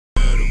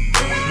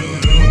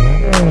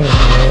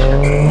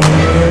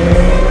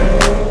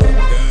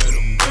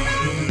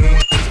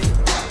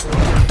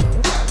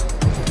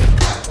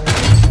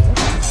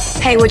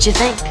What you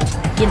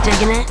think? You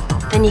digging it?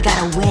 Then you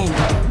gotta win.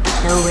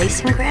 No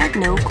racing cred,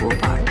 no cool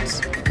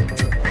parts.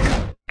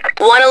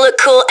 Wanna look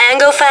cool and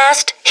go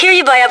fast? Here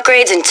you buy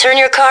upgrades and turn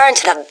your car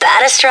into the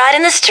baddest ride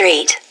in the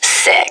street.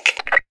 Sick.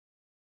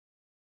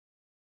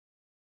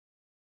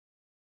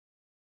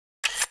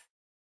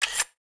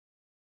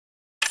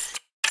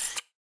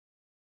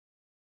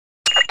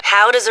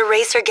 How does a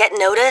racer get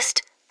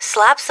noticed?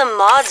 Slap some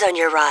mods on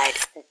your ride.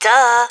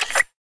 Duh.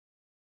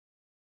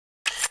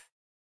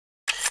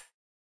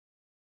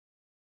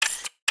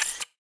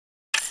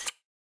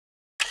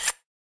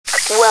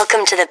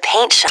 Welcome to the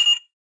paint shop.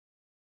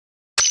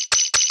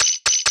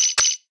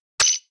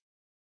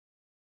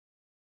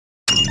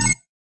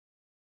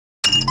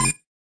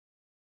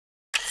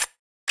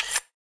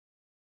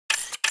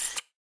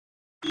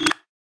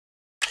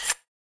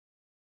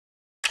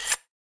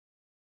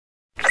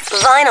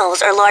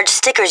 Vinyls are large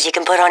stickers you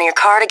can put on your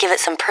car to give it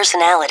some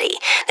personality.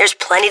 There's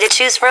plenty to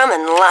choose from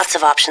and lots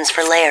of options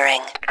for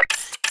layering.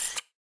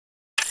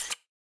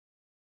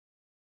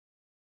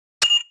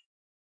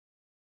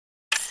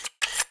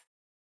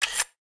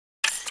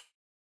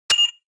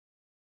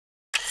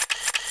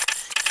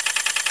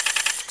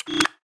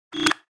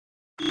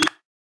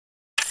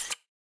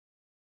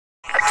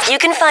 You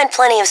can find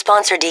plenty of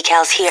sponsor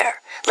decals here.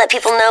 Let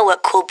people know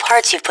what cool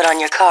parts you've put on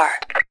your car.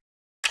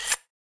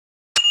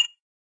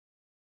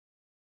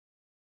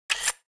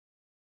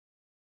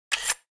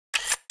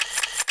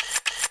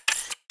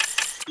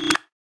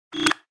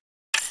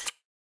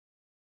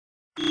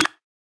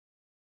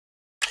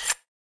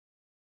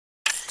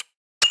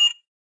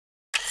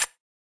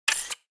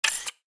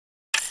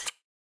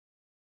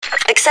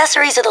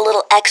 Accessories are the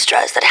little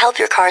extras that help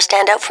your car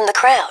stand out from the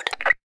crowd.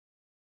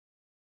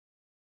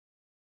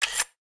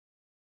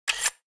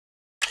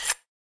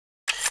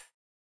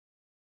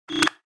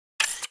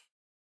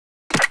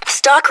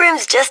 Stock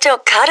rims just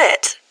don't cut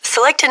it.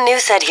 Select a new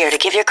set here to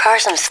give your car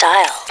some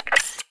style.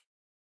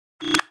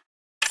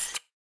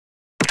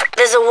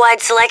 There's a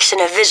wide selection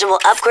of visual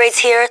upgrades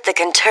here that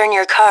can turn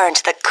your car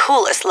into the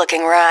coolest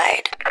looking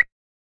ride.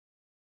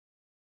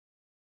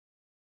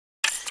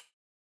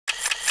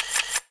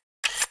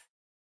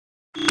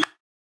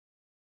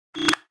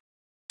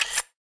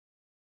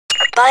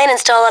 Buy and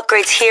install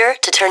upgrades here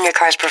to turn your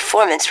car's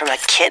performance from a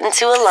kitten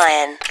to a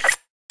lion.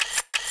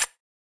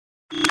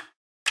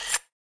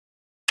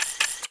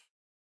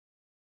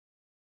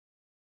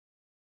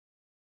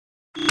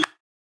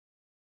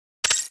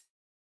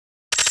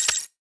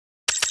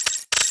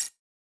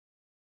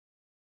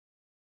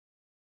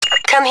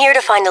 Come here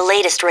to find the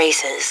latest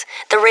races.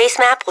 The race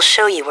map will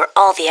show you where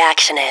all the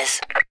action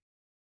is.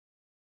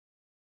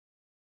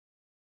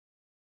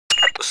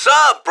 What's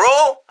up,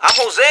 bro? I'm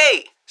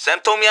Jose. Sam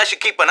told me I should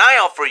keep an eye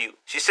out for you.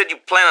 She said you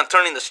plan on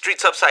turning the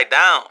streets upside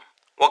down.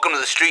 Welcome to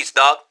the streets,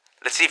 dog.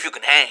 Let's see if you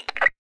can hang.